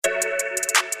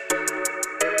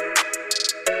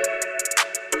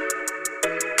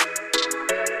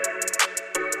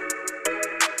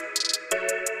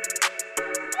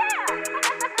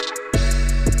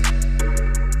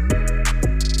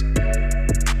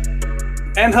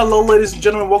And hello, ladies and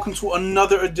gentlemen. Welcome to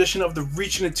another edition of the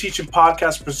Reaching and Teaching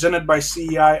podcast presented by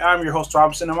CEI. I'm your host,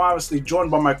 Robinson. I'm obviously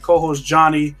joined by my co-host,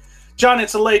 Johnny. Johnny,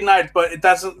 it's a late night, but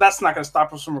that's not going to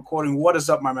stop us from recording. What is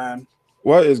up, my man?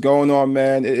 What is going on,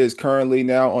 man? It is currently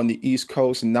now on the East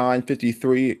Coast,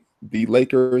 9:53. The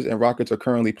Lakers and Rockets are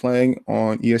currently playing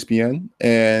on ESPN,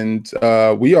 and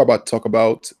we are about to talk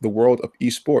about the world of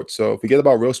esports. So forget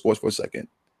about real sports for a second.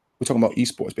 We're talking about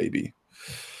esports, baby.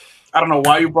 I don't know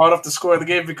why you brought up the score of the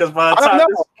game because by the time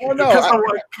by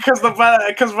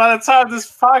the time this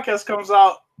podcast comes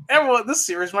out, this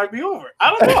series might be over. I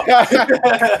don't know.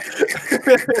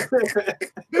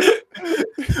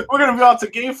 We're gonna be on to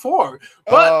game 4,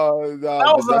 but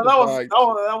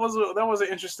that was an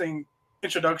interesting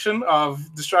introduction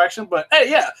of distraction. But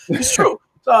hey, yeah, it's true.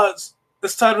 It's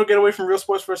time to get away from real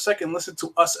sports for a second. Listen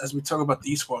to us as we talk about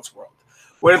the esports world.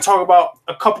 We're going to talk about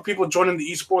a couple people joining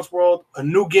the esports world, a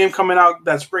new game coming out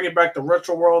that's bringing back the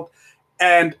retro world,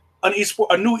 and a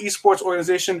new esports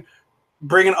organization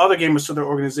bringing other gamers to their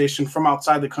organization from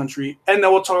outside the country. And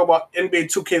then we'll talk about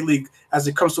NBA 2K League as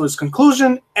it comes to its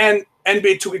conclusion and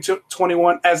NBA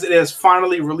 2K21 as it is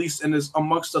finally released and is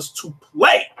amongst us to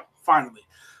play, finally.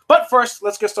 But first,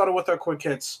 let's get started with our quick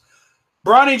hits.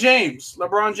 Bronny James,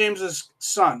 LeBron James's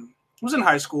son, who's in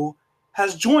high school,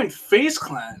 has joined FaZe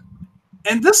Clan.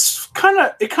 And this kind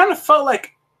of felt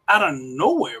like out of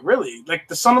nowhere, really. Like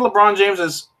the son of LeBron James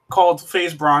is called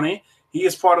FaZe Bronny. He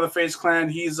is part of the FaZe Clan.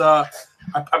 He's I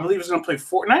believe he's going to play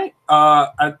Fortnite.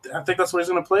 I think that's what he's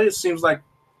going to play. It seems like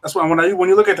that's why when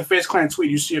you look at the FaZe Clan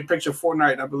tweet, you see a picture of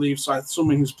Fortnite, I believe. So I'm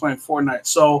assuming he's playing Fortnite.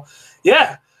 So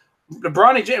yeah, the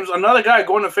Bronny James, another guy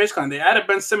going to FaZe Clan. They added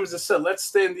Ben Simmons and said, "Let's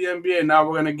stay in the NBA." And now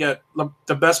we're going to get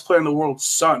the best player in the world's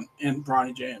son in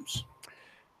Bronny James.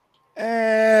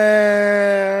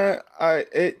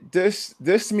 This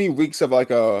to me reeks of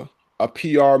like a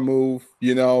PR move,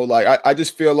 you know. Like I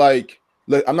just feel like,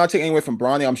 look, I'm not taking away from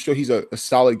Bronny. I'm sure he's a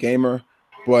solid gamer,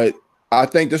 but I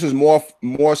think this is more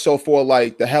so for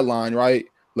like the headline, right?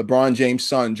 LeBron James'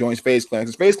 son joins FaZe Clan.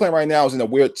 Because FaZe Clan right now is in a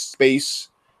weird space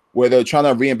where they're trying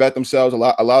to reinvent themselves. A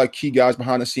lot of key guys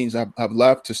behind the scenes have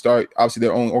left to start obviously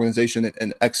their own organization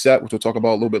in XSET, which we'll talk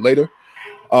about a little bit later.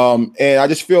 And I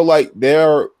just feel like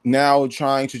they're now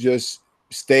trying to just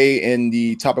stay in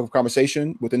the topic of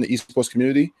conversation within the esports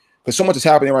community because so much is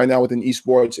happening right now within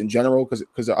esports in general because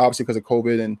obviously because of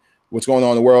COVID and what's going on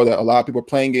in the world, that a lot of people are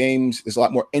playing games. There's a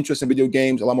lot more interest in video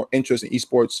games, a lot more interest in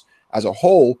esports as a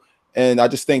whole. And I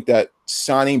just think that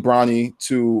signing Bronny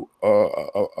to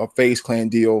a FaZe Clan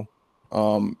deal,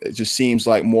 it just seems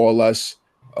like more or less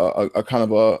a kind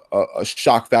of a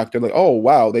shock factor. Like, oh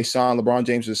wow, they signed LeBron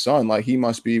James's son. Like he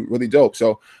must be really dope.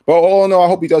 So, but all in all, I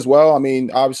hope he does well. I mean,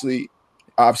 obviously,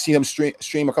 I've seen him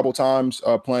stream a couple times,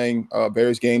 playing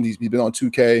various games. He's been on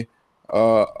 2K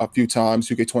a few times,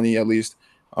 2K20 at least,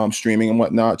 streaming and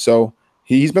whatnot. So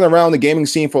he's been around the gaming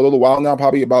scene for a little while now,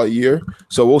 probably about a year.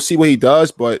 So we'll see what he does.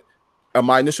 But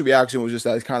my initial reaction was just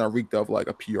that it kind of reeked of like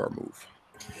a PR move.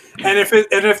 And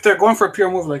if they're going for a PR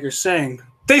move, like you're saying,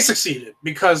 they succeeded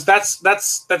because that's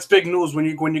big news when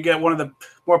you get one of the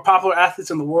more popular athletes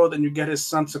in the world and you get his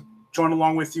son to join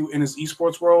along with you in his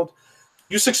esports world.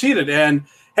 You succeeded. And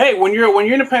hey, when you're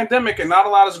in a pandemic and not a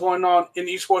lot is going on in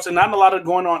esports and not a lot is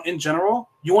going on in general,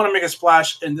 you want to make a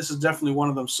splash, and this is definitely one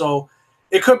of them. So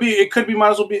it could be a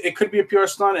PR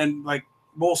stunt, and like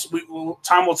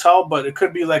time will tell, but it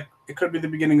could be the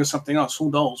beginning of something else.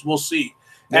 Who knows? We'll see.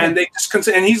 Yeah. And they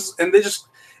just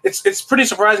it's pretty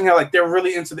surprising how like they're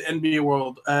really into the NBA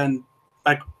world, and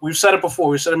like we've said it before,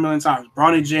 we've said it a million times.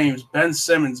 Bronny James, Ben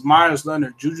Simmons, Myers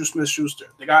Leonard, Juju Smith-Schuster.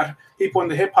 They got people in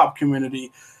the hip hop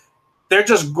community. They're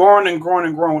just growing and growing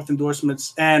and growing with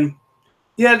endorsements. And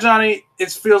yeah, Johnny,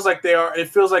 it feels like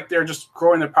they're just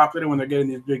growing their popularity when they're getting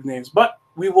these big names. But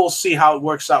we will see how it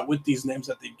works out with these names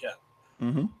that they get.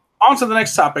 Mm-hmm. On to the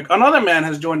next topic. Another man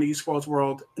has joined the esports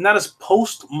world, and that is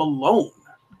Post Malone.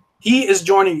 He is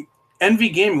joining Envy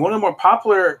Gaming, one of the more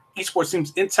popular esports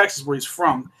teams in Texas, where he's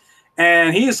from,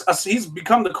 and he's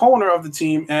become the co-owner of the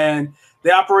team. And they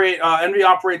operate. Envy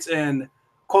operates in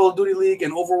Call of Duty League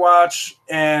and Overwatch.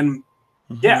 And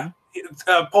yeah,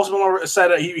 Post Malone said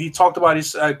that he talked about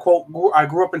his quote: "I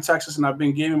grew up in Texas and I've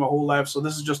been gaming my whole life, so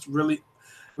this is just really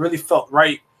felt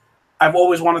right. I've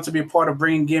always wanted to be a part of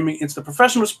bringing gaming into the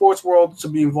professional sports world. To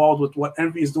be involved with what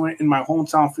Envy is doing in my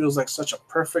hometown feels like such a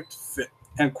perfect fit."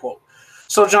 End quote.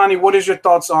 So, Johnny, what is your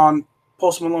thoughts on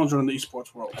Post Malone joining the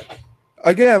esports world?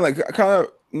 Again, like kind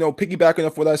of piggybacking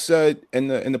off what I said in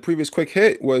the previous quick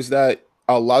hit was that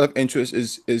a lot of interest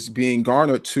is being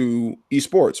garnered to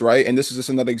esports, right? And this is just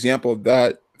another example of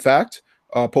that fact.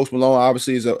 Post Malone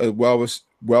obviously is a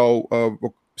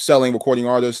selling recording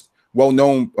artist, well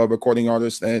known recording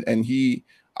artist, and he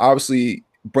obviously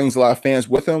brings a lot of fans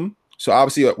with him. So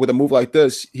obviously, with a move like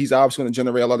this, he's obviously going to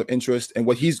generate a lot of interest in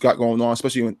what he's got going on,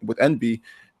 especially with Envy,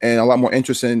 and a lot more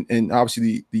interest in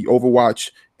obviously the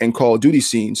Overwatch and Call of Duty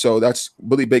scene. So that's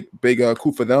really big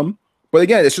coup for them. But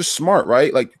again, it's just smart,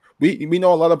 right? Like we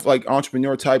know a lot of like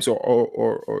entrepreneur types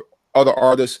or other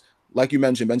artists, like you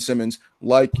mentioned, Ben Simmons,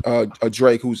 like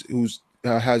Drake, who's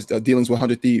has dealings with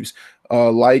 100 Thieves,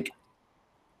 like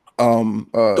The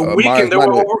Weeknd.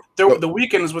 The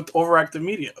Weeknd is with Overactive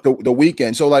Media. The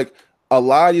Weeknd. So like a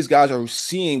lot of these guys are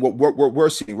seeing what we're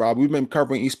seeing, Rob. We've been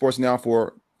covering esports now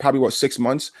for probably 6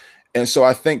 months. And so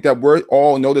I think that we're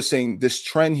all noticing this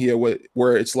trend here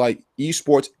where it's like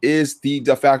esports is the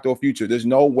de facto future. There's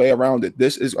no way around it.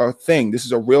 This is a thing. This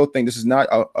is a real thing. This is not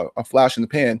a flash in the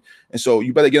pan. And so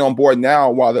you better get on board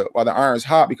now while the iron's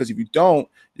hot, because if you don't,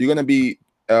 you're going to be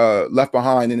left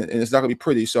behind, and it's not going to be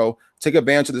pretty. So take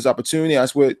advantage of this opportunity.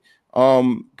 That's what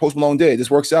Post Malone did.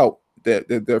 This works out.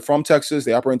 They're from Texas.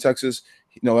 They operate in Texas.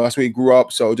 That's where he grew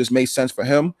up. So it just made sense for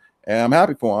him. And I'm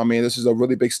happy for him. I mean, this is a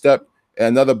really big step.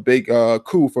 Another big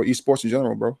coup for esports in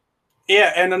general, bro.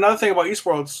 Yeah, and another thing about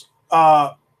esports,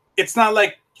 it's not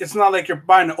like you're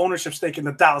buying an ownership stake in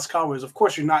the Dallas Cowboys. Of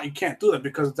course, you're not. You can't do that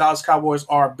because the Dallas Cowboys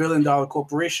are a billion-dollar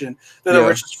corporation. They're the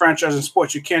richest franchise in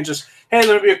sports. You can't just, hey,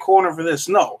 let me be a corner for this.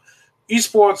 No,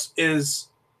 esports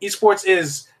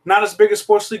is not as big as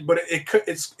sports league, but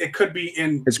it could be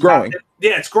in. It's growing.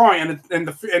 It's growing,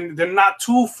 and they're not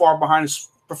too far behind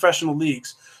professional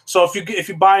leagues. So if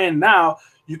you buy in now,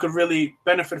 you could really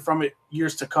benefit from it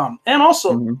years to come. And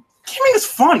also, gaming is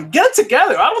fun. Get it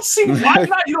together. I don't see why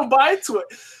not you don't buy into it.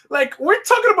 Like, we're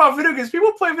talking about video games.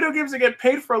 People play video games and get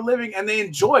paid for a living, and they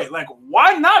enjoy it. Like,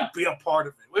 why not be a part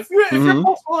of it? If you're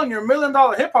Post Malone, you're $1 million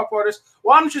hip hop artist,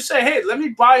 why don't you say, hey, let me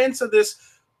buy into this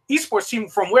esports team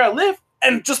from where I live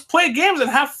and just play games and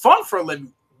have fun for a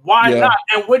living? Why not?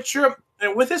 And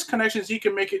with his connections, he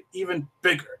can make it even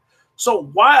bigger. So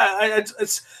why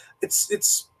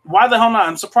it's why the hell not?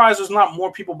 I'm surprised there's not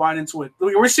more people buying into it.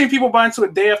 We're seeing people buying into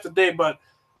it day after day, but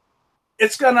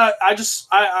it's gonna.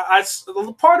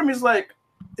 Part of me is like,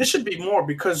 it should be more,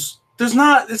 because there's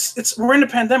not. We're in a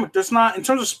pandemic. There's not, in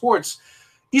terms of sports,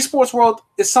 esports world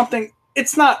is something.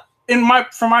 It's not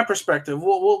from my perspective.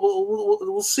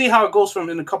 We'll see how it goes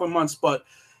in a couple of months, but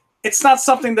it's not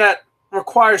something that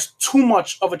requires too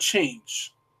much of a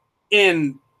change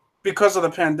because of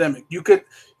the pandemic. You could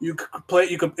play.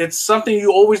 It's something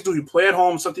you always do. You play at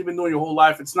home. Something you've been doing your whole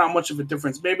life. It's not much of a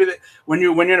difference. Maybe when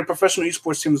you're in a professional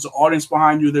esports team, there's an audience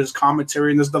behind you. There's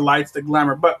commentary and there's the lights, the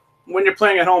glamour. But when you're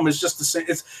playing at home, it's just the same.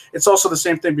 It's also the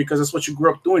same thing, because it's what you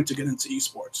grew up doing to get into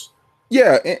esports.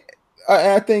 Yeah,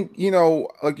 I think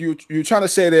like you're trying to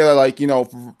say there, like in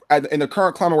the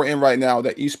current climate we're in right now,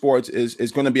 that esports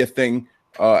is going to be a thing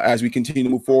as we continue to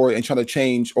move forward and try to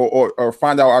change or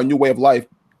find out our new way of life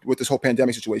with this whole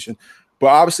pandemic situation. But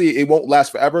obviously it won't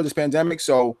last forever, this pandemic.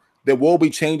 So there will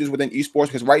be changes within esports,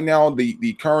 because right now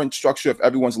the current structure of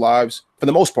everyone's lives, for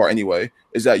the most part anyway,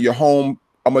 is that you're home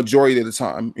a majority of the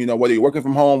time. Whether you're working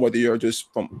from home, whether you're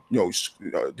just from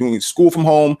doing school from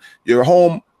home, you're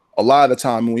home a lot of the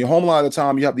time. And when you're home a lot of the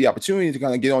time, you have the opportunity to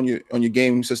kind of get on your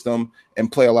gaming system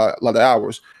and play a lot of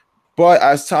hours. But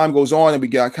as time goes on and we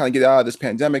kind of get out of this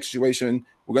pandemic situation,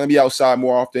 we're going to be outside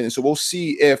more often. And so we'll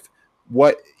see if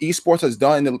what esports has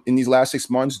done in these last 6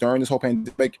 months during this whole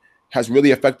pandemic has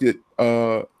really affected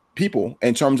people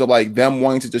in terms of like them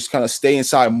wanting to just kind of stay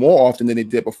inside more often than they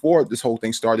did before this whole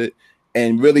thing started,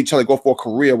 and really try to go for a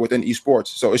career within esports.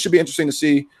 So it should be interesting to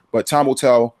see, but time will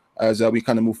tell as we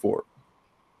kind of move forward.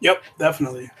 Yep,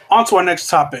 definitely. On to our next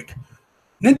topic.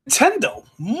 Nintendo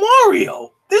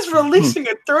Mario is releasing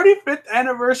a 35th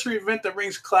anniversary event that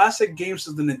brings classic games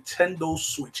to the Nintendo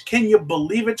Switch. Can you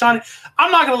believe it, Johnny?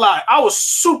 I'm not going to lie. I was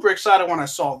super excited when I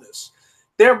saw this.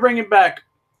 They're bringing back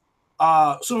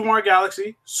Super Mario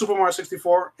Galaxy, Super Mario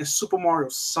 64, and Super Mario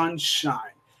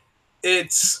Sunshine.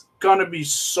 It's going to be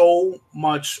so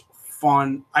much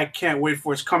fun. I can't wait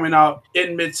for it. It's coming out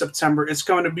in mid-September. It's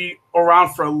going to be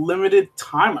around for a limited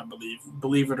time, I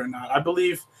believe it or not.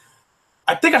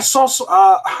 I think I saw.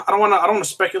 I don't want to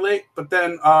speculate, but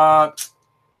then I'll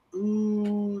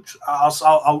look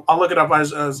it up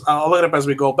as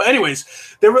we go. But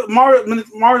anyways,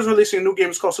 Mario's releasing a new game.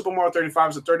 It's called Super Mario 35.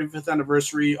 It's the 35th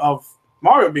anniversary of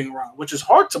Mario being around, which is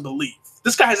hard to believe.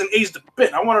 This guy hasn't aged a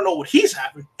bit. I want to know what he's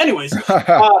having. Anyways,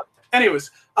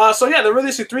 so yeah, they're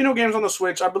releasing 3 new games on the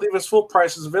Switch. I believe it's full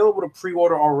price. It's available to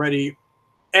pre-order already,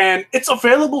 and it's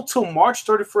available till March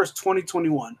 31st,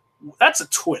 2021. That's a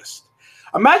twist.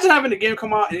 Imagine having a game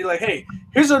come out and you're like, hey,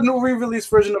 here's a new re-release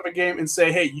version of a game, and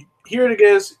say, hey, here it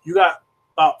is. You got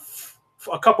about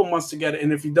a couple months to get it,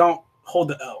 and if you don't, hold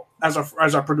the L, as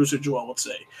our producer Joel would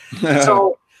say.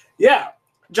 So, yeah,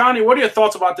 Johnny, what are your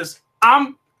thoughts about this?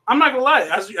 I'm not gonna lie.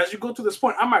 As you go to this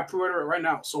point, I might pre-order it right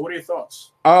now. So, what are your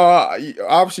thoughts?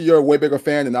 Obviously, you're a way bigger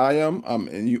fan than I am.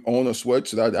 And you own a Switch,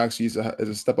 so that actually is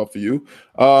a step up for you.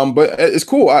 But it's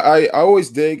cool. I always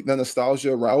dig the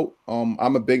nostalgia route.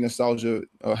 I'm a big nostalgia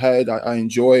head. I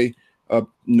enjoy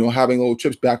having little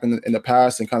trips back in the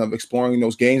past and kind of exploring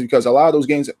those games, because a lot of those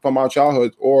games from our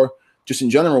childhood or just in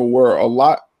general were a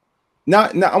lot.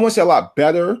 Not I won't say a lot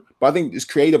better, but I think just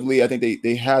creatively, I think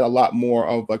they had a lot more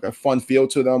of like a fun feel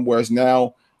to them. Whereas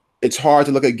now, it's hard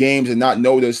to look at games and not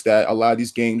notice that a lot of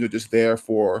these games are just there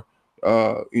for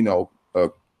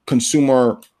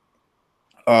consumers'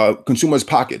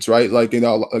 pockets, right? Like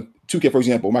 2K, for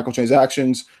example,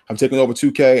 microtransactions have taken over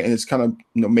 2K, and it's kind of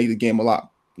made the game a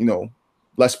lot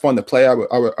less fun to play. I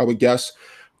would guess,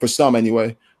 for some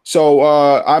anyway. So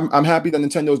I'm happy that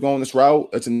Nintendo's going this route.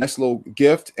 It's a nice little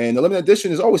gift, and the limited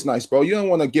edition is always nice, bro. You don't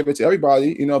want to give it to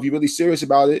everybody. If you're really serious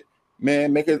about it,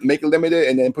 man, make it limited,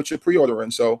 and then put your pre-order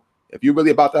in. So if you're really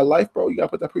about that life, bro, you gotta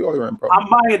put that pre-order in, bro. I'm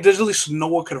buying it digitally so no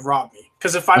one could rob me.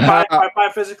 Because if I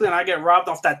buy physically and I get robbed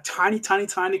off that tiny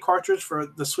cartridge for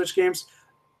the Switch games,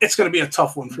 it's gonna be a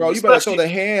tough one for bro. me. You better throw the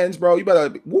hands, bro. You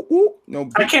better whoop whoop. No,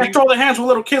 I can't throw the hands with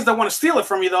little kids that want to steal it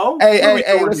from you, though. Hey,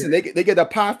 listen, they get the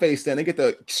pie face. Then they get the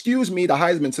excuse me, the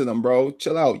Heisman to them, bro.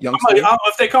 Chill out, youngster.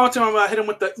 If they come to him, I'm gonna hit him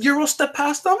with the Euro step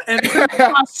past them and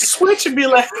switch and be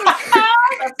like,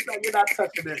 you're not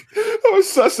touching it. Oh,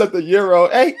 such at the Euro.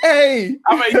 Hey.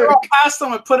 I'm gonna Euro past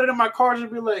them and put it in my cards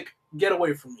and be like, get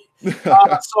away from me.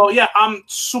 So yeah, I'm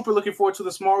super looking forward to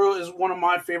this. Mario is one of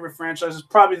my favorite franchises.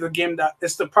 Probably the game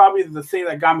probably the thing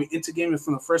that got me into gaming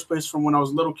from the first place, from when I was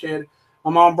a little kid.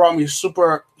 My mom brought me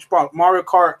Mario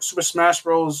Kart, Super Smash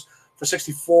Bros. For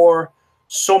 64.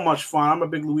 So much fun. I'm a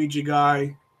big Luigi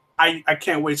guy. I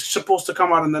can't wait. It's supposed to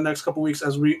come out in the next couple weeks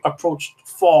as we approach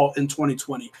fall in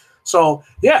 2020. So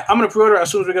yeah, I'm gonna pre-order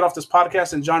as soon as we get off this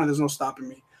podcast. And Johnny, there's no stopping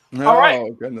me. All right.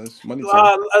 Oh, goodness. Money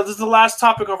this is the last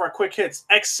topic of our quick hits.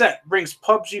 XSET brings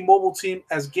PUBG Mobile team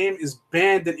as game is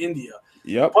banned in India.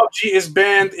 Yep. PUBG is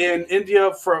banned in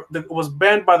India was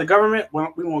banned by the government.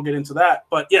 Well, we won't get into that.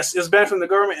 But yes, it's banned from the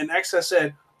government. And XSET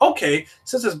said, okay,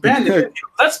 since it's banned in India,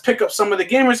 let's pick up some of the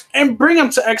gamers and bring them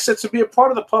to XSET to be a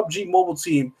part of the PUBG Mobile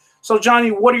team. So,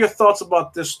 Johnny, what are your thoughts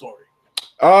about this story?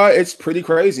 It's pretty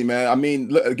crazy, man. I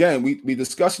mean, again, we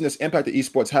discussing this impact that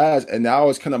esports has, and now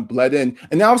it's kind of bled in.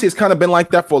 And obviously, it's kind of been like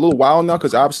that for a little while now,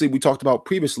 because obviously we talked about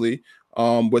previously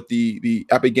with the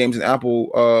Epic Games and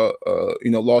Apple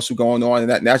lawsuit going on,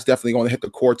 and that's definitely going to hit the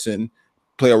courts and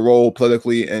play a role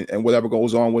politically and whatever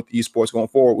goes on with esports going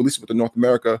forward, at least with the North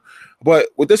America. But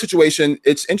with this situation,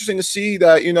 it's interesting to see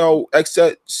that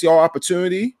XSET saw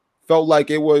opportunity. Felt like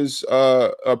it was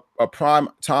a prime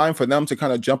time for them to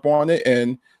kind of jump on it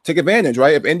and take advantage,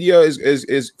 right? If India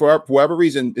is for whatever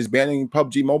reason is banning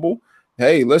PUBG Mobile,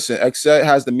 hey, listen, XSET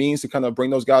has the means to kind of bring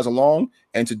those guys along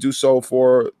and to do so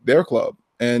for their club.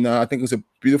 And I think it's a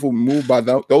beautiful move by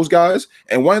those guys.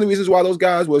 And one of the reasons why those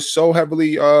guys were so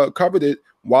heavily coveted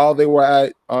while they were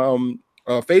at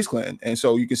FaZe Clan. And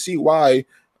so you can see why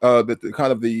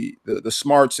the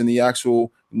smarts and the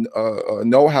actual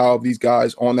know-how of these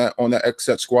guys on that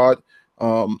XSET squad,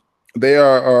 they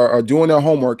are doing their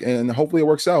homework, and hopefully it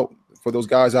works out for those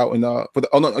guys out in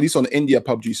at least on the India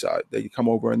PUBG side. They come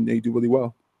over and they do really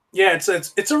well. Yeah, it's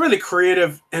a really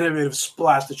creative, innovative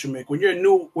splash that you make when you're a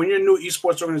new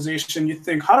esports organization. You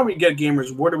think, how do we get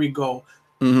gamers? Where do we go?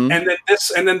 Mm-hmm.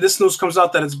 And then this news comes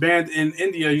out that it's banned in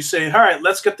India. You say, all right,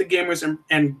 let's get the gamers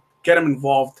and get them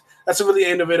involved. That's a really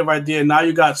innovative idea. Now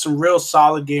you got some real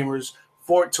solid gamers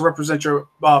to represent your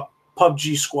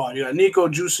PUBG squad. You got Nico,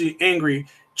 Juicy, Angry,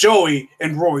 Joey,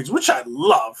 and Royds, which I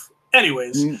love.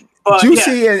 Anyways,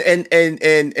 Juicy yeah.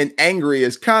 and Angry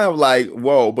is kind of like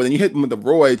whoa, but then you hit him with the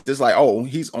Royds, it's like, oh,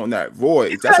 he's on that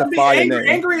Royds. That's a fire name.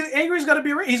 Angry's got to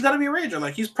be a rager.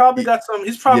 Like he's probably got some.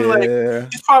 He's probably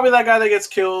he's probably that guy that gets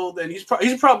killed, and he's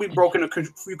probably broken a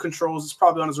few controls. It's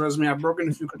probably on his resume. I've broken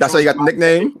a few controls. That's how you got the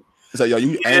nickname. It's like, yo,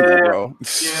 you angry, bro.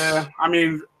 Yeah, I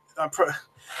mean, I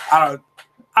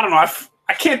don't know.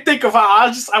 I can't think of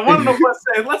how. I want to know what to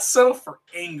say. Let's settle for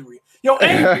Angry. Yo,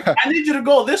 Angry, I need you to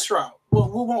go this route.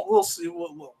 We'll see.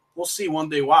 We'll see one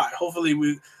day why. Hopefully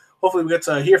we get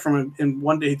to hear from him, and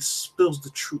one day he spills the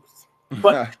truth.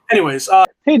 But anyways,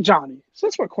 hey Johnny,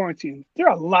 since we're quarantined, there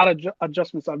are a lot of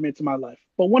adjustments I've made to my life.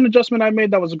 But one adjustment I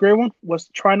made that was a great one was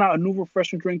trying out a new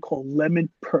refreshing drink called Lemon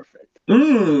Perfect.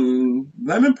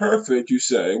 Lemon Perfect, you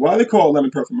say? Why they call it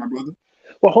Lemon Perfect, my brother?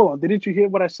 Well, hold on. Didn't you hear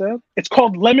what I said? It's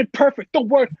called Lemon Perfect. The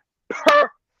word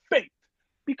perfect.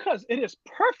 Because it is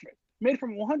perfect. Made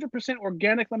from 100%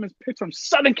 organic lemons picked from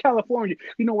Southern California.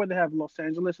 You know where they have Los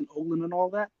Angeles and Oakland and all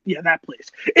that? Yeah, that place.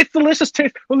 Its delicious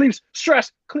taste relieves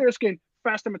stress, clear skin,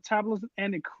 faster metabolism,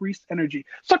 and increased energy.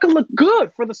 So it can look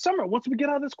good for the summer once we get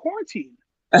out of this quarantine.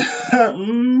 Okay,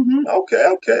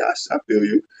 I feel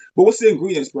you. But what's the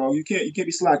ingredients, bro? You can't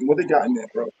be slacking. What they got in there,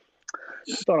 bro?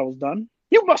 You thought I was done?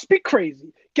 You must be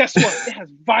crazy. Guess what? It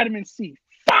has vitamin C.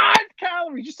 5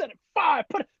 calories. You said it. 5.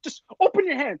 Just open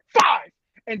your hand. 5.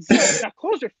 And 0. Now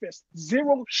close your fist.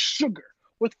 0 sugar.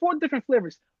 With 4 different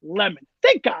flavors. Lemon.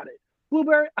 They got it.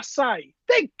 Blueberry, acai.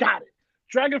 They got it.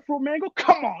 Dragon fruit, mango.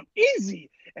 Come on. Easy.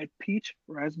 And peach,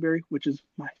 raspberry, which is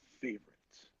my favorite.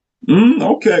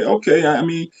 Okay. I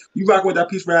mean, you rock with that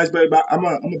peach raspberry, but I'm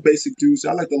a basic dude, so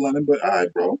I like the lemon. But all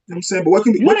right, bro. You know what I'm saying? But where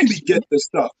can we get this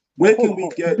stuff? Where can we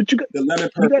get the Lemon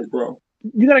Perfect, bro?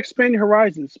 You got to expand your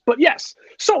horizons. But yes,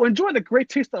 so enjoy the great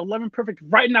taste of Lemon Perfect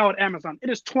right now at Amazon.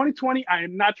 It is 2020. I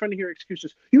am not trying to hear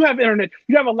excuses. You have internet,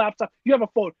 you have a laptop, you have a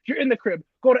phone, you're in the crib.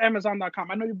 Go to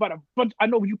Amazon.com. I know you bought a bunch. I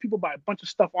know you people buy a bunch of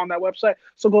stuff on that website.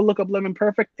 So go look up Lemon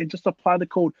Perfect and just apply the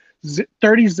code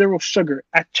 30sugar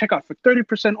at checkout for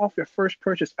 30% off your first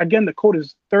purchase. Again, the code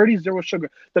is 30sugar.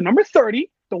 The number 30,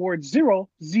 the word 0,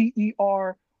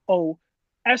 ZEROSUGAR,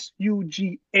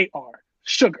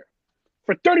 sugar,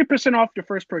 for 30% off your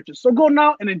first purchase. So go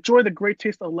now and enjoy the great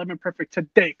taste of Lemon Perfect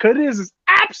today, because it is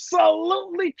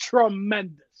absolutely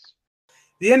tremendous.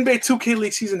 The NBA 2K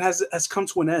League season has come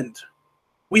to an end.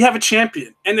 We have a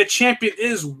champion, and the champion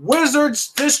is Wizards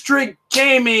District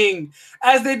Gaming,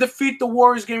 as they defeat the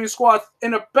Warriors Gaming Squad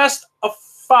in a best of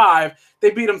 5. They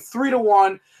beat them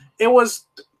 3-1. It was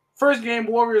first game,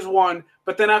 Warriors won.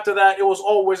 But then after that, it was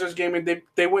all Wizards Gaming. They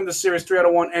win the series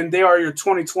 3-1, and they are your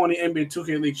 2020 NBA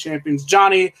 2K League champions.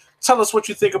 Johnny, tell us what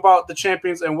you think about the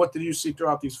champions and what did you see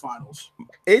throughout these finals?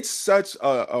 It's such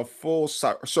a full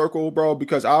circle, bro,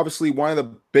 because obviously one of the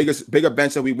big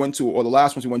events that we went to, or the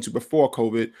last ones we went to before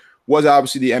COVID, was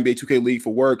obviously the NBA 2K League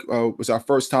for Work. It was our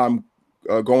first time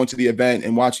going to the event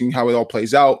and watching how it all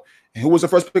plays out. And who was the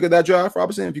first pick of that draft,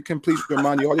 Robinson? If you can please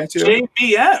remind the audience here.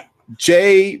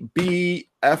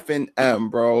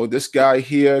 JBFM, bro. This guy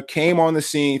here came on the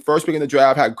scene, first pick in the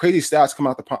draft, had crazy stats coming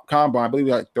out the combine. I believe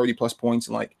he had 30 plus points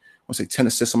and 10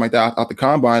 assists, something like that out the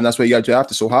combine. That's why he got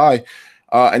drafted so high.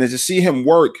 And to see him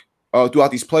work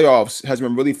throughout these playoffs has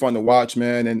been really fun to watch,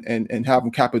 man. And have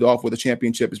him cap it off with a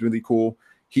championship is really cool.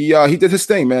 He did his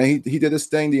thing, man. He did his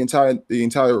thing the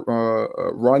entire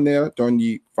run there during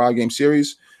the 5-game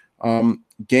series.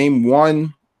 Game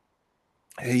 1.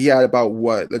 He had about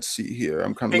what? Let's see here.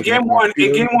 I'm kind of in game one.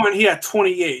 He had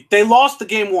 28. They lost the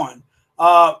game 1.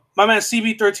 My man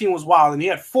CB13 was wild, and he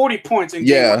had 40 points in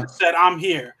game 1 and said, "I'm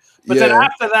here." But then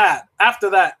after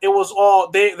that, it was all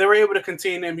they were able to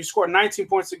contain him. He scored 19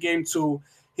 points in game 2.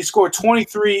 He scored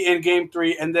 23 in game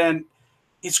 3, and then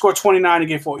he scored 29 in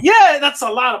game 4. Yeah, that's a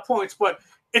lot of points, but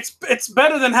it's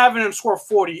better than having him score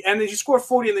 40. And then he scored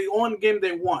 40 in the only game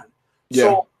they won. Yeah.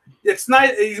 So it's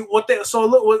nice. What it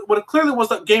clearly was,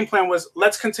 the game plan was,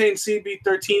 let's contain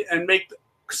CB13 and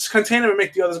contain him and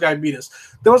make the other guy beat us.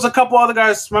 There was a couple other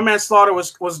guys. My man Slaughter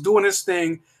was doing his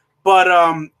thing, but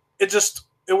it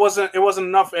wasn't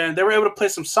enough, and they were able to play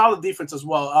some solid defense as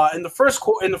well. In the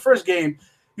first game,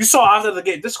 you saw after the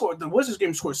game, the Wizards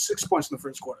game scored 6 points in the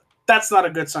first quarter. That's not a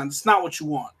good sign. It's not what you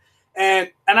want. And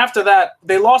after that,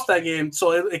 they lost that game,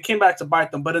 so it came back to bite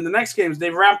them. But in the next games, they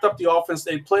ramped up the offense.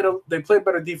 They played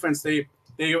better defense. They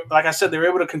like I said, they were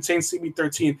able to contain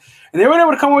CB13, and they were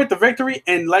able to come away with the victory.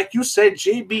 And like you said,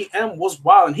 JBM was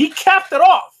wild, and he capped it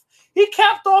off. He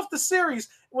capped off the series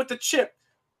with the chip,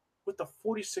 with the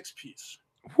 46 piece.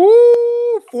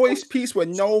 Woo! 40 piece with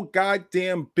no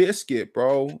goddamn biscuit,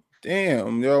 bro.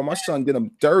 Damn, yo, my son did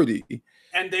him dirty.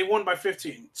 And they won by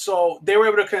 15. So they were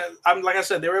able to, like I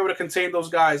said, they were able to contain those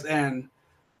guys, and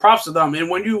props to them. And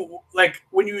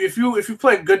if you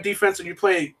play good defense and you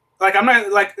play, like, I'm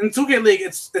not like in 2K League,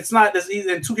 it's not as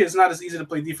easy. In 2K, it's not as easy to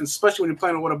play defense, especially when you're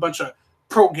playing with a bunch of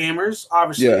pro gamers,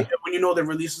 obviously, when you know their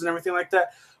releases and everything like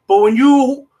that. But when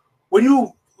you put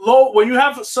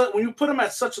them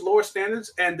at such lower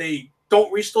standards and they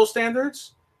don't reach those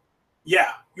standards,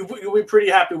 you'll be pretty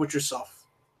happy with yourself.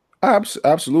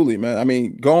 Absolutely, man. I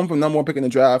mean, going from number 1 pick in the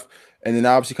draft and then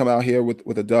obviously come out here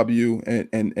with a W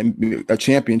and a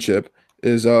championship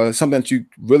is something that you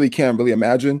really can't really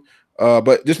imagine.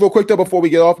 But just real quick though, before we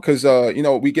get off, because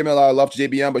we give a lot of love to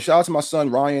JBM, but shout out to my son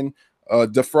Ryan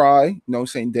DeFry,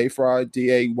 saying Dayfry,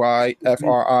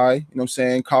 DAYFRI,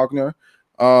 Cogner.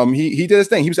 He did his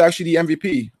thing. He was actually the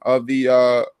MVP of the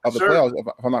playoffs.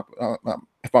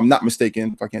 If I'm not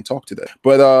mistaken, if I can't talk today.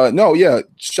 But no, yeah.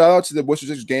 Shout out to the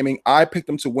Wizards Gaming. I picked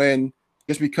them to win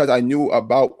just because I knew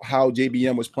about how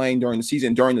JBM was playing during the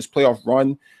season, during this playoff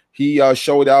run. He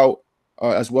showed out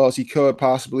as well as he could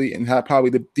possibly, and had probably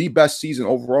the best season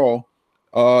overall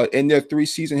in their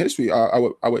 3-season history. I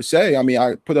would say. I mean,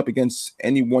 I put up against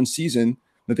any one season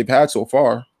that they've had so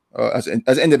far. As an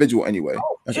individual, anyway.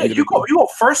 Yeah, you go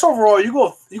first overall. You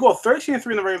go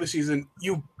 13-3 in the regular season.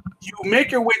 You make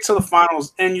your way to the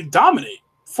finals and you dominate.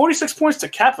 46 points to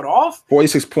cap it off.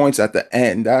 46 points at the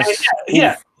end. That's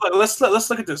yeah. Let's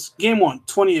look at this. Game 1,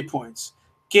 28 points.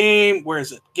 Game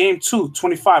 2,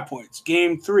 25 points.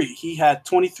 Game 3, he had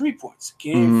 23 points.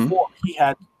 Game 4, he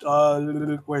had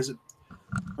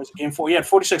Game 4, he had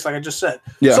 46, like I just said.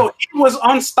 Yeah. So he was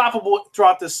unstoppable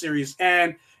throughout this series,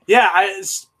 and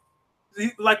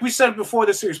like we said before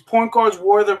this series, point guards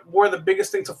were the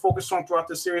biggest thing to focus on throughout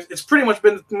this series. It's pretty much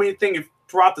been the main thing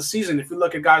throughout the season. If you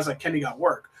look at guys like Kenny got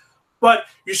work, but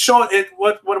you showed it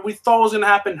what we thought was going to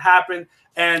happen,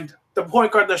 and the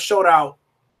point guard that showed out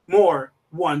more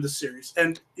won the series,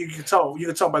 and you can tell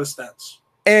by the stats.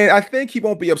 And I think he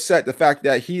won't be upset the fact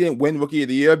that he didn't win Rookie of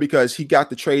the Year because he got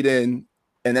to trade in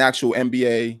an actual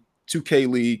NBA 2K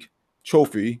League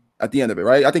trophy at the end of it,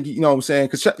 right? I think what I'm saying,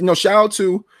 because shout out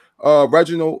to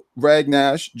Reginald Reg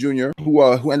Nash Jr.,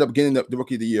 who ended up getting the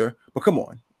Rookie of the Year. But come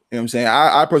on, you know what I'm saying?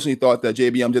 I personally thought that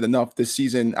JBM did enough this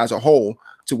season as a whole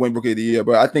to win Rookie of the Year,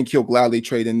 but I think he'll gladly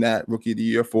trade in that Rookie of the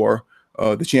Year for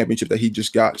the championship that he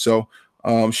just got. So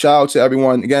shout out to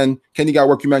everyone. Again, Kenny got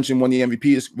work. You mentioned won the MVP.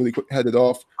 Just really quick headed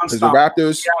off. The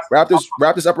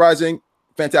Raptors Uprising,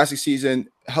 fantastic season,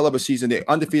 hell of a season. They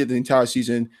undefeated the entire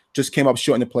season. Just came up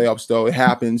short in the playoffs, though. It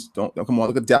happens. Don't come on.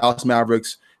 Look at Dallas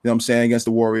Mavericks. You know what I'm saying, against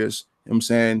the Warriors. You know what I'm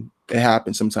saying? It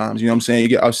happens sometimes. You know what I'm saying? You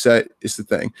get upset. It's the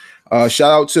thing.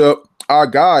 Shout out to our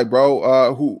guy,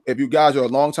 bro, who, if you guys are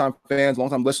longtime fans,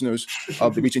 longtime listeners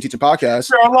of the Reach and Teaching podcast,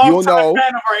 you'll know.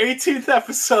 Fan of our 18th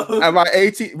episode. At my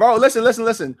 18th, bro,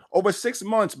 listen. Over 6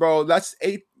 months, bro. That's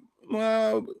 8.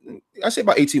 Well, I say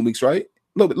about 18 weeks, right?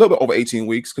 A little bit over 18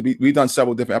 weeks, because we've done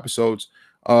several different episodes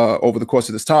over the course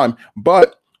of this time.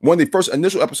 But one of the first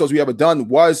initial episodes we ever done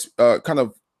was kind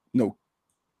of,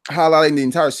 highlighting the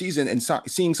entire season and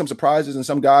seeing some surprises and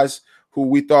some guys who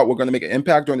we thought were going to make an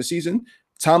impact during the season.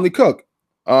 Tommy Cook,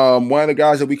 one of the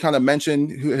guys that we kind of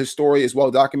mentioned, his story is well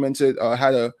documented,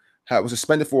 was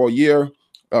suspended for a year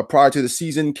prior to the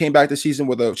season, came back this season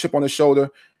with a chip on his shoulder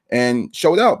and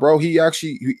showed out, bro. He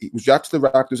was drafted to the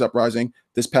Raptors Uprising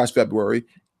this past February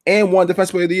and won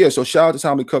Defensive Player of the Year. So shout out to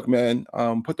Tommy Cook, man.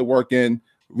 Put the work in,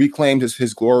 reclaimed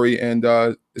his glory, and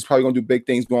is probably going to do big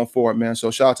things going forward, man.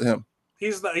 So shout out to him.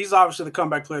 He's obviously the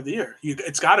comeback player of the year.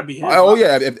 It's got to be him. Oh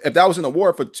yeah, if that was an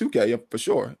award for 2K, yeah, for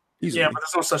sure. Easily. Yeah, but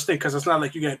there's no such thing because it's not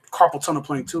like you get carpal tunnel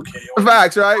playing 2K.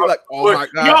 Facts, right? Like, oh my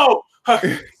god,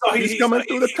 so he's coming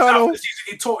through the tunnel.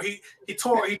 He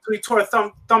tore a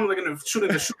thumb like in shooting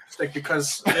the shooting stick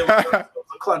because it was a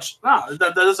clutch. No,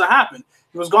 that doesn't happen.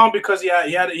 He was gone because he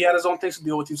had his own things to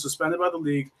deal with. He was suspended by the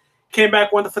league. Came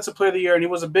back, won Defensive Player of the Year, and he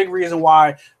was a big reason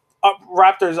why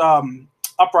Raptors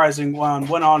Uprising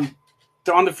went on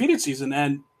the undefeated season.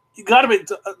 And you got to be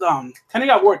Kenny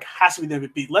got work has to be the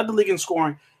MVP. Led the league in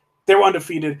scoring. They were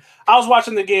undefeated. I was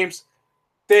watching the games.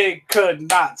 They could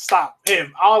not stop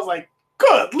him. I was like,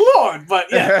 good Lord. But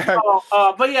yeah,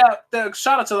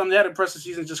 shout out to them. They had an impressive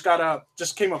season. Just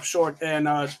came up short and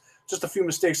just a few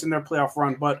mistakes in their playoff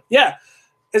run. But yeah,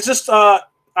 it's just I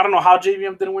don't know how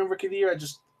JVM didn't win Rookie of the Year.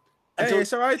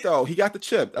 It's all right though. He got the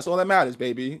chip. That's all that matters,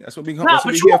 baby. That's what we're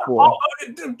here for.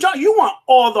 John, you want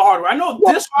all the hardware. I know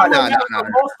this hardware matters the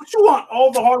most, but you want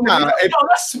all the hardware.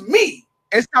 That's me.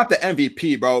 It's not the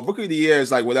MVP, bro. Rookie of the Year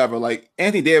is like whatever. Like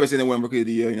Anthony Davis didn't win Rookie of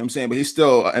the Year, you know what I'm saying? But he's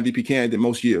still an MVP candidate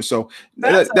most years. So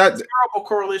that's a terrible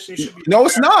correlation. You should be No,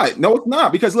 it's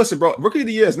not. Because listen, bro, Rookie of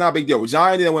the Year is not a big deal.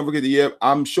 Zion didn't win Rookie of the Year.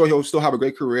 I'm sure he'll still have a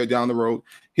great career down the road.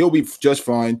 He'll be just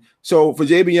fine. So for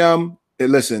JBM,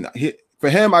 listen, for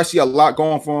him, I see a lot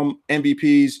going for him.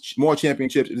 MVPs, more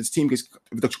championships.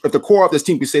 If the core of this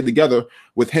team can stay together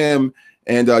with him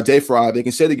and Dave Fry, they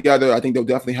can stay together. I think they'll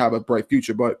definitely have a bright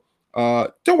future. But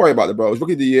don't worry about it, bro. It's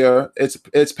Rookie of the Year.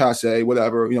 It's passe,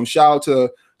 whatever. Shout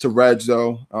out to Reg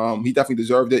though. He definitely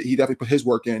deserved it. He definitely put his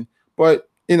work in. But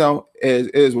it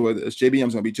is what it is.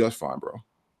 JBM's gonna be just fine, bro.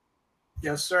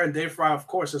 Yes, sir. And Dave Fry, of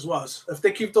course, as well. If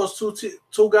they keep those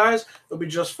two guys, they'll be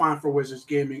just fine for Wizards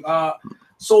Gaming.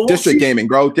 So District Gaming,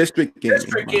 bro. District Gaming.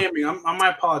 District Gaming. My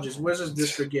apologies. Wizards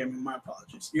District Gaming. My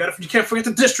apologies. You can't forget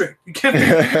the district. You can't.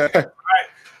 All right.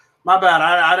 My bad.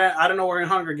 I didn't know we're in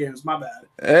Hunger Games. My bad.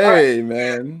 Hey, right.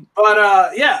 man.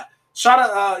 But yeah, shout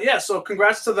out. Yeah, so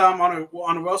congrats to them on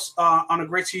a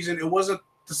great season. It wasn't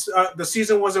the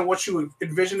season wasn't what you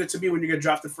envisioned it to be when you get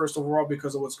drafted first overall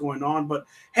because of what's going on. But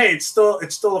hey, it's still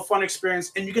a fun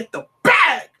experience, and you get the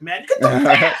bag, man. You get the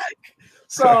bag.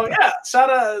 So yeah, shout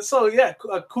out. So yeah,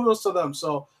 kudos to them.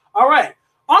 So all right,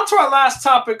 on to our last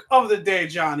topic of the day,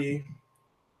 Johnny.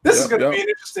 This is going to be an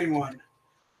interesting one.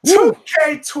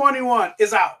 2K21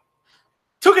 is out.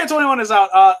 2K21 is out.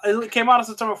 It came out on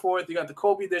September 4th. You got the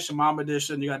Kobe edition, Mamba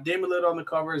edition. You got Damian Lillard on the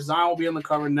cover. Zion will be on the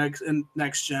cover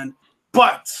next gen.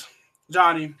 But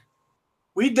Johnny,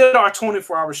 we did our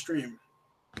 24-hour stream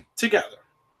together.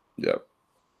 Yep.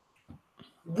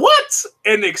 What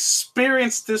an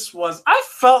experience this was. I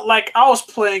felt like I was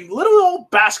playing little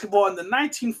old basketball in the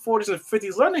 1940s and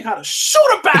 50s, learning how to shoot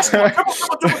a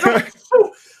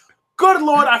basketball. Good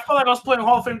Lord, I felt like I was playing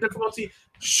Hall of Fame difficulty.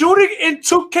 Shooting in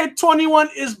 2K21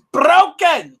 is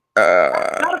broken.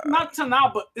 Not till now,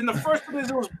 but in the first days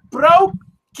it was broken.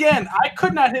 I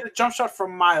could not hit a jump shot for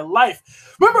my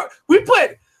life. Remember, we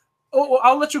played. Oh,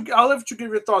 I'll let you give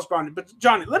your thoughts, Brownie. But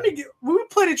Johnny, we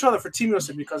played each other for Team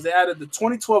USA because they added the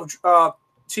 2012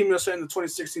 Team USA and the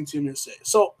 2016 Team USA.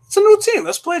 So it's a new team.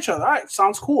 Let's play each other. All right,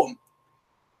 sounds cool.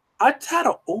 I had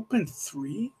an open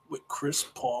 3 with Chris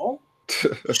Paul.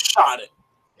 Shot it.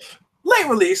 Late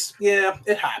release. Yeah,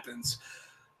 it happens.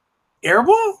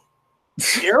 Airball?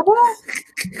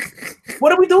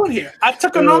 What are we doing here? I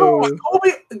took another one.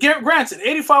 Kobe, granted,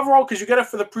 85 overall because you get it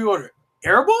for the pre-order.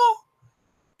 Airball?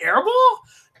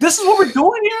 This is what we're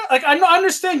doing here? Like, I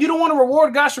understand you don't want to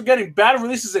reward guys for getting bad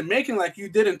releases and making like you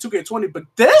did in 2K20, but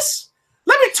this?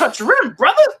 Let me touch rim,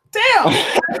 brother. Damn.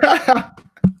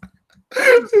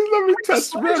 Let me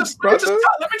just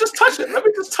touch it. Let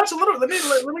me just touch a little. Let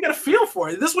me get a feel for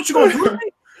it. Is this what you're gonna do with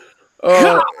me?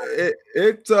 All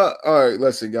right,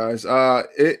 listen, guys.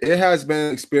 It has been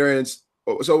an experience.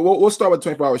 So we'll start with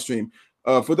 24-hour stream.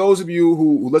 For those of you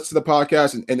who listen to the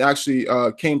podcast and actually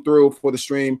came through for the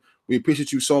stream, we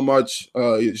appreciate you so much.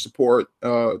 Your support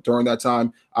during that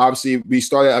time. Obviously, we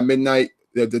started at midnight.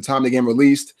 The time the game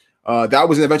released. That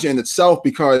was an adventure in itself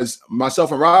because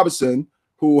myself and Robinson,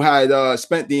 who had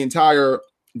spent the entire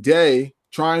day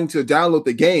trying to download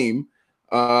the game.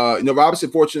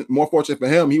 Robinson, more fortunate for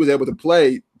him, he was able to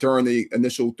play during the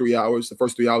initial 3 hours, the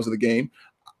first 3 hours of the game.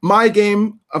 My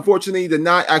game, unfortunately, did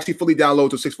not actually fully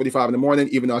download till 6:45 in the morning,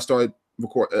 even though I started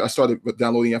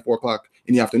downloading at 4 o'clock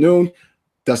in the afternoon.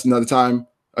 That's another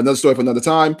story for another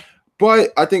time.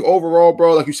 But I think overall,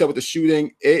 bro, like you said with the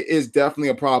shooting, it is definitely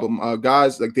a problem.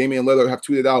 Guys like Damian Lillard have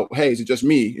tweeted out, "Hey, is it just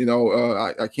me?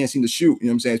 I can't seem to shoot. You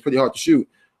know what I'm saying? It's pretty hard to shoot."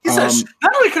 He said,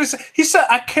 not only could he said,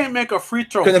 "I can't make a free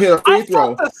throw." I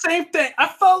felt the same thing. I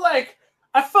felt like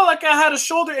I had a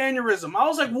shoulder aneurysm. I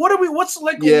was like, "What are we? What's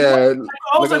like?" Yeah,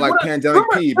 looking like Pandemic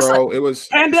P, bro. It was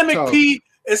Pandemic P.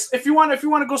 If you want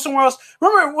to go somewhere else,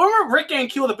 remember Rick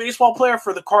Ankiel, the baseball player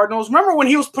for the Cardinals. Remember when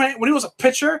he was a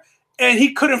pitcher. And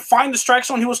he couldn't find the strike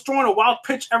zone. He was throwing a wild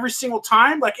pitch every single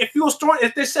time. Like if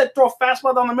they said throw a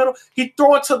fastball down the middle, he'll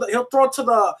throw it to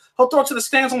the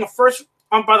stands on the first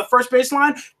by the first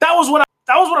baseline. That was what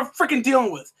I'm freaking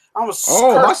dealing with. I was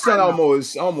my son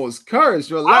almost cursed.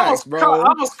 Relax, bro. I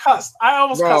almost cussed.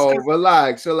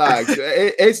 Relax.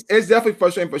 It's definitely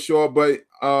frustrating for sure, but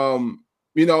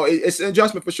it's an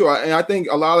adjustment for sure. And I think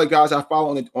a lot of the guys I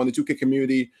follow on the 2K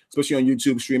community, especially on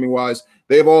YouTube streaming wise,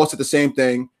 they've all said the same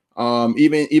thing.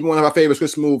 Even one of my favorites,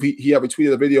 Chris Move, he ever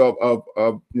tweeted a video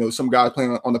of some guys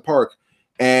playing on the park,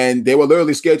 and they were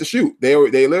literally scared to shoot. They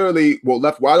literally were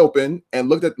left wide open and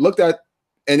looked at,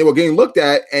 and they were getting looked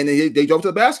at, and they jumped to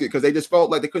the basket because they just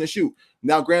felt like they couldn't shoot.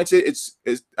 Now, granted, it's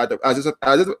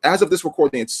as of this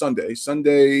recording, it's Sunday,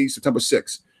 September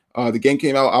 6th. The game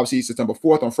came out obviously September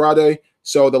 4th on Friday,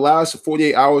 so the last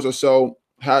 48 hours or so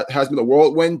has been a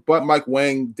whirlwind. But Mike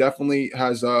Wang definitely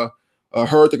has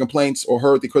heard the complaints or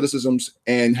heard the criticisms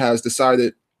and has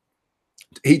decided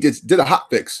he did a hot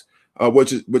fix,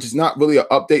 which is not really an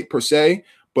update per se,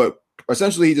 but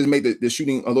essentially he just made the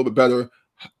shooting a little bit better,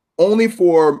 only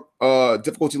for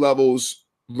difficulty levels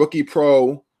rookie,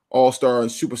 pro, all-star, and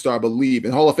superstar, I believe.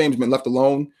 And Hall of Fame's been left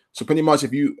alone. So pretty much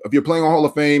if you're playing on Hall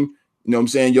of Fame, you know what I'm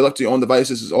saying, you're left to your own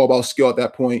devices. It's all about skill at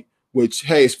that point, which,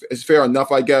 hey, it's fair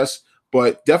enough, I guess.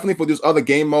 But definitely for those other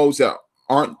game modes that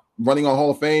aren't running on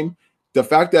Hall of Fame, the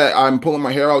fact that I'm pulling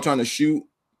my hair out trying to shoot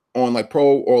on like pro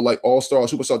or like all-star or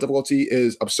superstar difficulty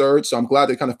is absurd. So I'm glad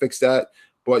they kind of fixed that.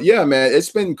 But yeah, man, it's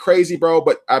been crazy, bro.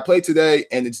 But I played today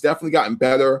and it's definitely gotten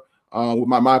better with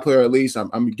my player at least.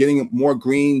 I'm getting more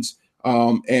greens.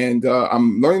 And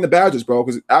I'm learning the badges, bro,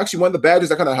 because actually one of the badges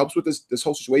that kind of helps with this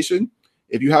whole situation,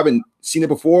 if you haven't seen it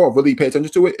before or really pay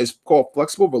attention to it, is called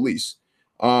flexible release.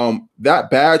 That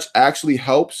badge actually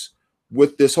helps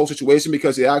with this whole situation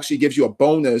because it actually gives you a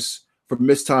bonus for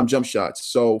missed time jump shots.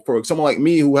 So for someone like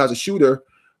me who has a shooter,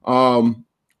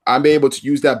 I'm able to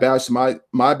use that badge to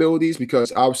my abilities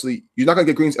because obviously you're not gonna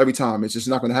get greens every time. It's just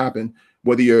not gonna happen.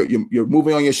 Whether you're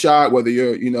moving on your shot, whether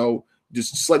you're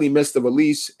just slightly miss the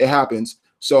release, it happens.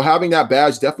 So having that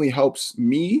badge definitely helps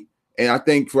me. And I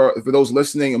think for those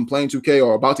listening and playing 2K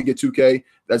or about to get 2K,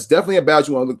 that's definitely a badge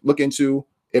you want to look into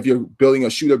if you're building a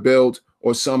shooter build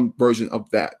or some version of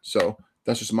that. So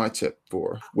that's just my tip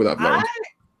for what I've learned.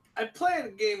 I play a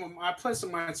game. I play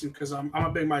some my team because I'm a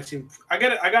big my team. I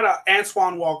got a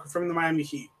Antoine Walker from the Miami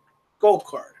Heat, gold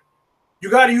card. You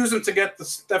got to use him to get the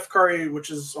Steph Curry,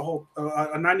 which is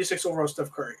a 96 overall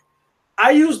Steph Curry.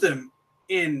 I used him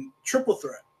in triple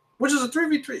threat, which is a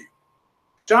 3v3.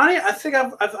 Johnny, I think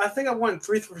I've won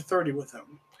 3 for 30 with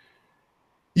him.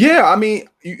 Yeah, I mean,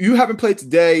 you haven't played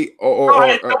today or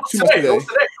 2 months today.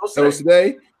 It was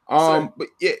today. But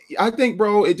yeah, I think,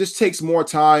 bro, it just takes more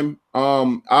time.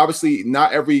 Obviously,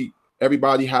 not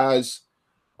everybody has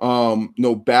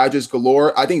badges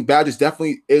galore. I think badges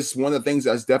definitely is one of the things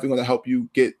that's definitely going to help you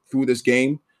get through this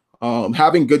game.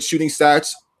 Having good shooting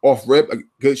stats off rip,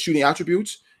 good shooting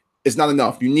attributes is not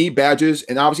enough. You need badges,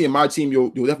 and obviously in my team, you'll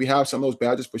definitely have some of those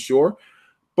badges for sure.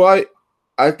 But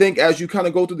I think as you kind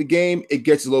of go through the game, it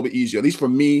gets a little bit easier. At least for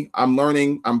me, I'm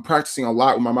learning. I'm practicing a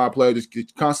lot with my player.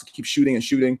 Just constantly keep shooting and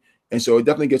shooting, and so it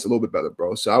definitely gets a little bit better,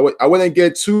 bro. So I wouldn't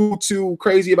get too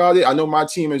crazy about it. I know my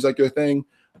team is like your thing,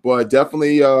 but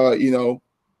definitely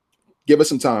give us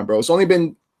some time, bro. It's only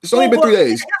been 3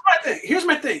 days. Here's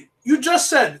my thing. You just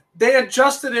said they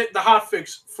adjusted the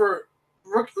hotfix for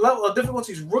level of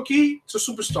difficulties rookie to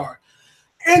superstar.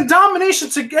 And domination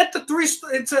to get the three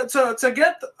to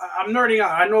get. I'm nerding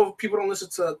out. I know people don't listen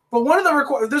to, but one of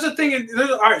the there's a thing.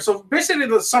 All right, so basically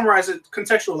to summarize it,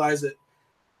 contextualize it.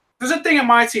 There's a thing in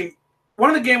my team.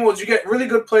 One of the game modes you get really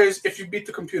good players if you beat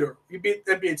the computer. You beat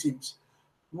NBA teams.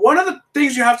 One of the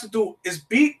things you have to do is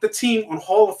beat the team on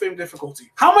Hall of Fame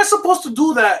difficulty. How am I supposed to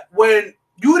do that when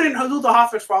you didn't do the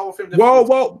hotfix for Hall of Fame difficulty?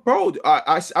 Well, bro,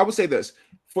 I would say this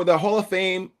for the Hall of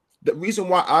Fame. The reason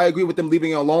why I agree with them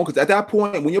leaving it alone, because at that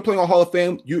point, when you're playing on Hall of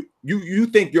Fame, you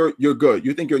think you're good.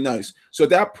 You think you're nice. So at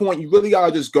that point, you really got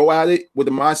to just go at it with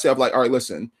the mindset of like, all right,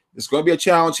 listen, it's going to be a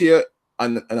challenge here,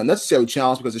 an unnecessary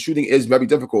challenge because the shooting is very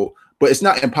difficult, but it's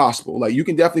not impossible. Like you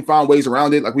can definitely find ways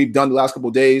around it like we've done the last couple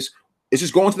of days. It's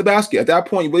just going to the basket. At that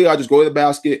point, you really got to just go to the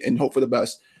basket and hope for the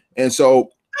best. And so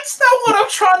that's not what I'm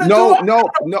trying to do.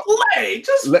 No. Play.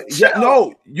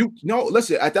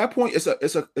 Listen. At that point,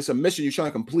 it's a mission you're trying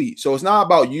to complete. So it's not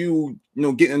about you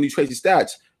getting these crazy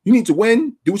stats. You need to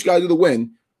win. Do what you got to do to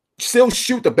win. Still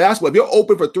shoot the basketball. If you're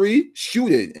open for 3,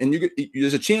 shoot it, and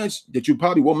there's a chance that you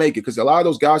probably will make it because a lot of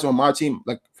those guys on my team,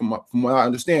 like from what I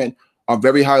understand, are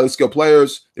very highly skilled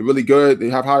players. They're really good. They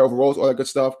have high overalls, all that good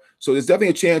stuff. So there's definitely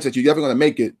a chance that you're definitely going to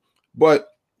make it, but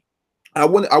I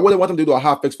wouldn't want them to do a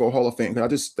hot fix for a Hall of Fame. That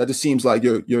just seems like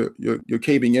you're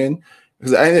caving in.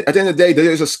 Because at the end of the day,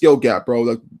 there is a skill gap, bro.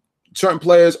 Like certain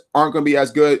players aren't going to be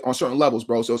as good on certain levels,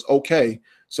 bro. So it's okay.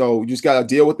 So you just got to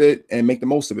deal with it and make the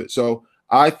most of it. So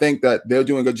I think that they're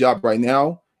doing a good job right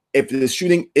now. If the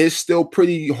shooting is still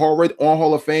pretty horrid on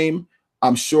Hall of Fame,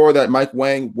 I'm sure that Mike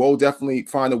Wang will definitely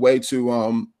find a way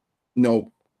to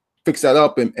fix that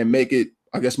up and make it,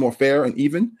 I guess, more fair and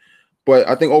even. But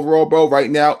I think overall, bro, right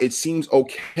now it seems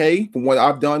okay from what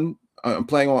I've done. I'm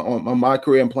playing on my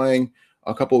career. I'm playing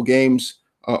a couple of games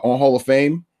on Hall of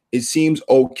Fame. It seems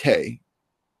okay.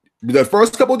 The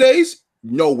first couple of days,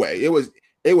 no way. It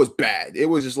was bad. It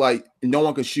was just like no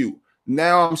one could shoot.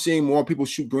 Now I'm seeing more people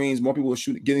shoot greens. More people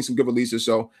are getting some good releases.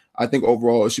 So I think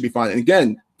overall it should be fine. And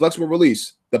again, flexible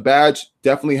release. The badge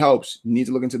definitely helps. You need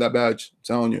to look into that badge. I'm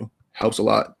telling you, helps a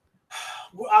lot.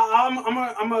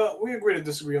 We agree to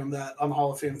disagree on that on the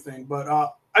Hall of Fame thing, but I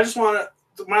just want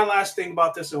to my last thing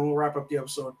about this, and we'll wrap up the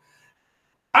episode.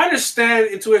 I understand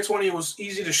in 2K20 it was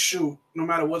easy to shoot, no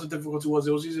matter what the difficulty was.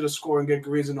 It was easy to score and get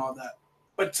greens and all that.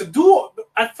 But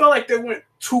I felt like they went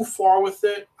too far with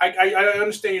it. I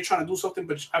understand you're trying to do something,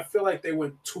 but I feel like they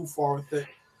went too far with it.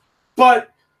 But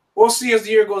we'll see as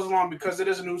the year goes along because it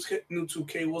is a new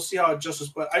 2K. We'll see how it adjusts.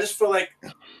 But I just feel like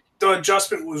the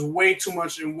adjustment was way too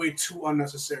much and way too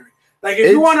unnecessary. Like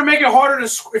if you want to make it harder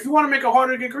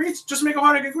to get greens, just make it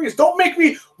harder to get greens. Don't make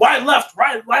me wide left,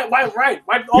 right. You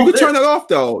can turn that off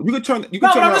though. You can turn.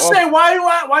 I'm just saying why you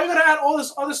gotta add all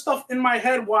this other stuff in my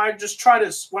head? When I'm just trying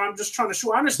to shoot.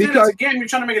 I understand it's a game. You're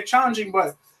trying to make it challenging,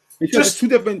 but Because it's two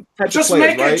different types of players,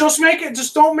 make it. right? Just make it.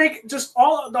 Just don't make. Just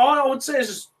all I would say is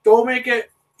just don't make it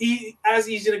as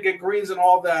easy to get greens and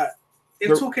all that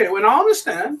in 2K. When I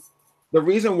understand. The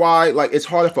reason why like it's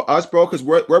harder for us, bro, because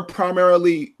we're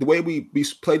primarily the way we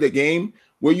play the game.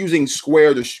 We're using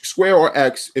square or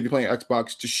X if you're playing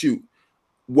Xbox to shoot.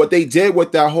 What they did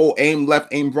with that whole aim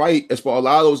left, aim right is for a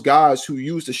lot of those guys who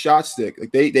use the shot stick.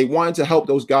 Like they wanted to help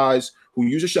those guys who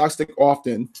use the shot stick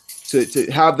often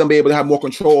to have them be able to have more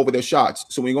control over their shots.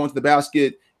 So when you go into the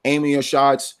basket, aiming your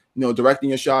shots, directing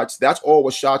your shots, that's all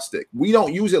with shot stick. We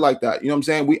don't use it like that. You know what I'm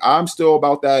saying? I'm still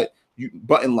about that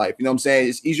button life. You know what I'm saying?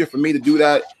 It's easier for me to do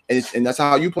that, and that's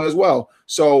how you play as well.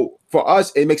 So for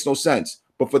us, it makes no sense.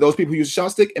 But for those people who use a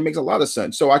shot stick, it makes a lot of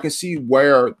sense. So I can see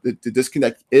where the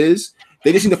disconnect is.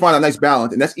 They just need to find a nice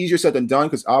balance, and that's easier said than done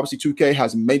because obviously 2K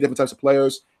has many different types of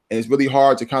players, and it's really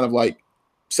hard to kind of like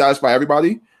satisfy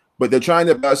everybody. But they're trying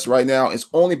their best right now. It's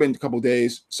only been a couple of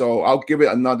days, so I'll give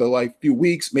it another like few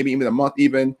weeks, maybe even a month,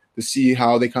 even to see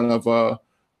how they kind of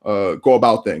go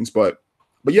about things. But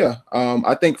yeah,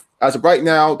 I think as of right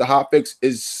now, the hotfix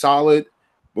is solid.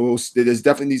 There's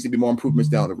definitely needs to be more improvements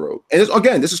down the road. And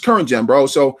again, this is current gen, bro.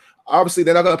 So obviously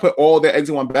they're not gonna put all their eggs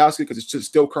in one basket because it's just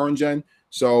still current gen.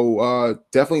 So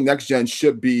definitely next gen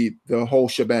should be the whole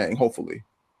shebang. Hopefully,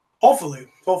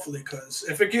 because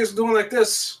if it keeps doing like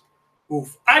this,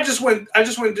 oof. I just went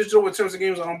digital in terms of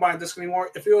games. I don't buy a disc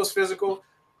anymore. If it was physical,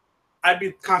 I'd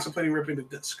be contemplating ripping the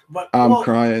disc. But I'm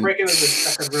crying. Breaking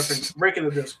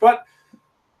the disc. But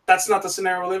that's not the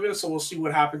scenario we live in, so we'll see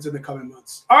what happens in the coming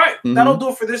months. All right, That'll do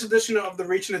it for this edition of the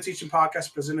Reaching and Teaching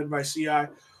podcast presented by CI.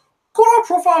 Go to our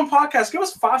profile and podcast. Give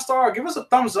us a 5-star. Give us a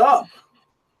thumbs up.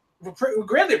 We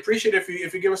greatly appreciate it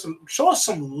if you give us show us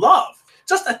some love.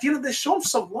 Just at the end of this, show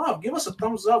us some love. Give us a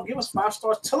thumbs up. Give us 5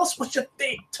 stars. Tell us what you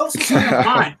think. Tell us what's on your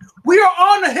mind. We are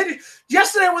on the hit. The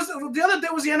other day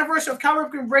was the anniversary of Cal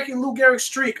Ripken breaking Lou Gehrig's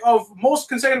streak of most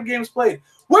consecutive games played.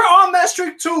 We're on that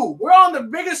streak too. We're on the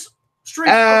biggest streak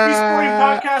of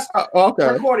esporting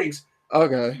podcast recordings.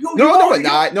 Okay. No,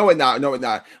 we're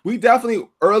not. We definitely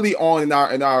early on in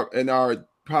our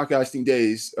podcasting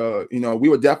days, we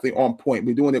were definitely on point.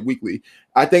 We're doing it weekly.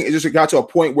 I think it just got to a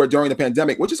point where during the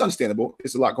pandemic, which is understandable,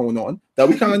 it's a lot going on, that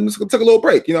we kind of took a little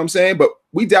break. You know what I'm saying? But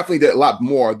we definitely did a lot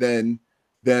more than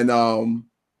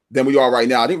we are right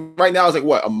now. I think right now is like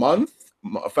what, a month,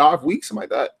 5 weeks, something like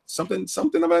that, something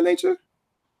of that nature.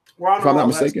 We're on if I'm not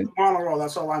mistaken. We're on a roll.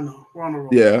 That's all I know. We're on a roll.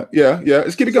 Yeah.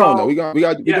 Let's keep it going though.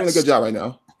 We're doing a good job right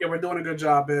now. Yeah, we're doing a good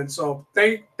job, Ben. So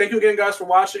thank you again, guys, for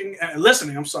watching and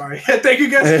listening. I'm sorry. Thank you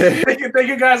guys. thank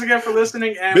you guys again for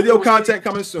listening. And video content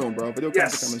coming soon, bro. Content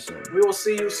coming soon. We will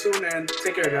see you soon, and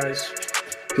take care, guys.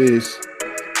 Peace.